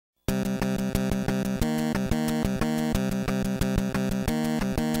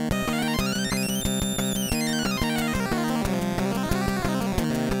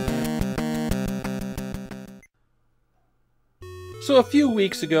So a few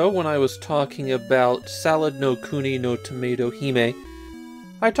weeks ago, when I was talking about Salad no Kuni no Tomato Hime,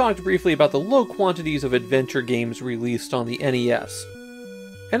 I talked briefly about the low quantities of adventure games released on the NES.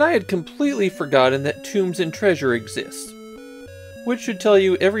 And I had completely forgotten that Tombs and Treasure exist, which should tell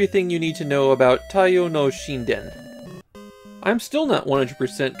you everything you need to know about Taiyou no Shinden. I'm still not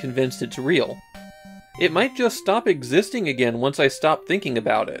 100% convinced it's real. It might just stop existing again once I stop thinking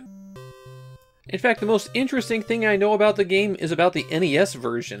about it. In fact, the most interesting thing I know about the game is about the NES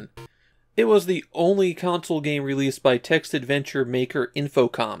version. It was the only console game released by text adventure maker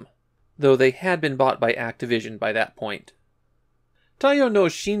Famicom, though they had been bought by Activision by that point. Taiyou no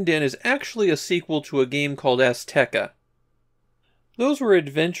Shinden is actually a sequel to a game called Azteca. Those were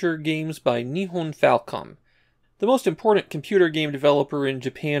adventure games by Nihon Falcom, the most important computer game developer in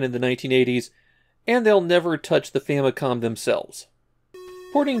Japan in the 1980s, and they'll never touch the Famicom themselves.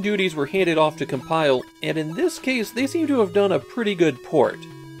 Porting duties were handed off to Compile, and in this case they seem to have done a pretty good port.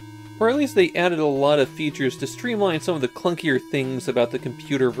 Or at least they added a lot of features to streamline some of the clunkier things about the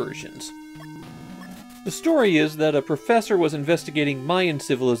computer versions. The story is that a professor was investigating Mayan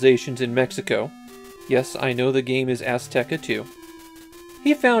civilizations in Mexico. Yes, I know the game is Azteca too.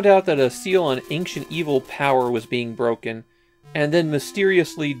 He found out that a seal on ancient evil power was being broken, and then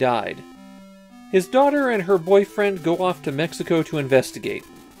mysteriously died. His daughter and her boyfriend go off to Mexico to investigate.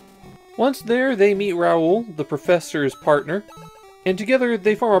 Once there, they meet Raul, the professor's partner, and together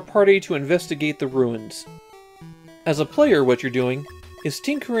they form a party to investigate the ruins. As a player, what you're doing is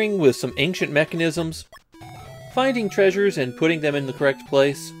tinkering with some ancient mechanisms, finding treasures and putting them in the correct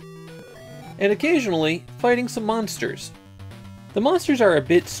place, and occasionally fighting some monsters. The monsters are a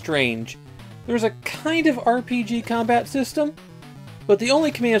bit strange. There's a kind of RPG combat system, but the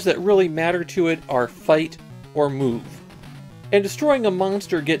only commands that really matter to it are fight or move. And destroying a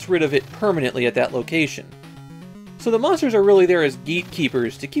monster gets rid of it permanently at that location. So the monsters are really there as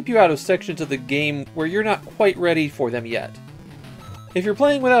gatekeepers to keep you out of sections of the game where you're not quite ready for them yet. If you're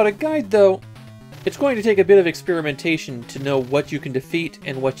playing without a guide though, it's going to take a bit of experimentation to know what you can defeat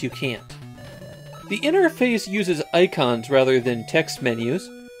and what you can't. The interface uses icons rather than text menus,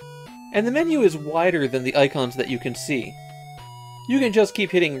 and the menu is wider than the icons that you can see. You can just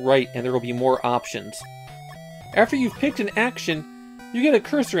keep hitting right and there will be more options. After you've picked an action, you get a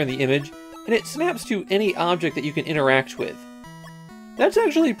cursor in the image, and it snaps to any object that you can interact with. That's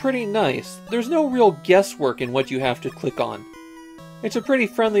actually pretty nice. There's no real guesswork in what you have to click on. It's a pretty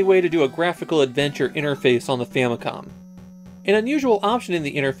friendly way to do a graphical adventure interface on the Famicom. An unusual option in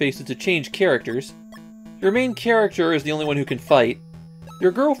the interface is to change characters. Your main character is the only one who can fight.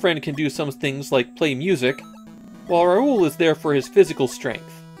 Your girlfriend can do some things like play music, while Raul is there for his physical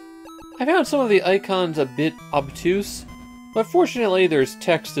strength. I found some of the icons a bit obtuse, but fortunately there's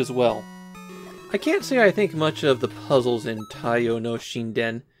text as well. I can't say I think much of the puzzles in Taiyou no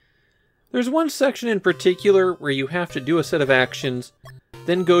Shinden. There's one section in particular where you have to do a set of actions,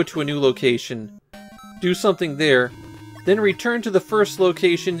 then go to a new location, do something there, then return to the first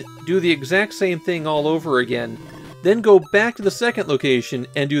location, do the exact same thing all over again, then go back to the second location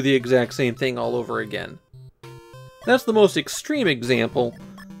and do the exact same thing all over again. That's the most extreme example,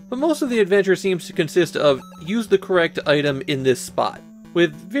 but most of the adventure seems to consist of use the correct item in this spot,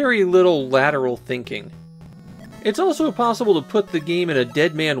 with very little lateral thinking. It's also possible to put the game in a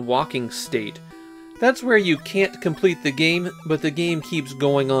dead man walking state. That's where you can't complete the game, but the game keeps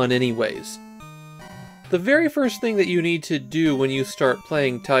going on anyways. The very first thing that you need to do when you start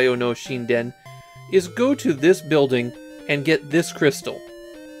playing Taiyou no Shinden is go to this building and get this crystal.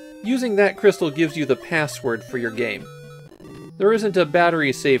 Using that crystal gives you the password for your game. There isn't a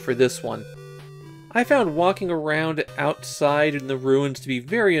battery save for this one. I found walking around outside in the ruins to be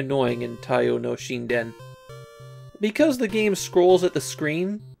very annoying in Taiyou no Shinden. Because the game scrolls at the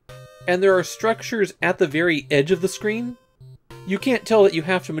screen, and there are structures at the very edge of the screen, you can't tell that you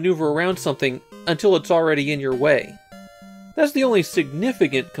have to maneuver around something until it's already in your way. That's the only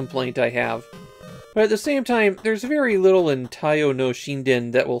significant complaint I have. But at the same time, there's very little in Taiyou no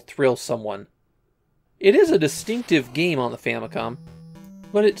Shinden that will thrill someone. It is a distinctive game on the Famicom,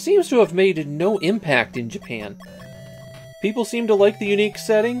 but it seems to have made no impact in Japan. People seem to like the unique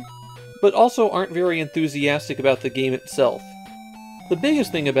setting, but also aren't very enthusiastic about the game itself. The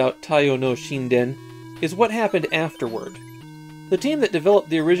biggest thing about Taiyou no Shinden is what happened afterward. The team that developed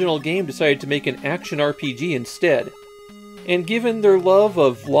the original game decided to make an action RPG instead, and given their love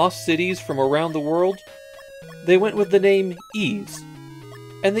of lost cities from around the world, they went with the name Ys,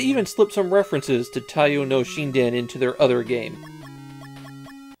 and they even slipped some references to Taiyou no Shinden into their other game.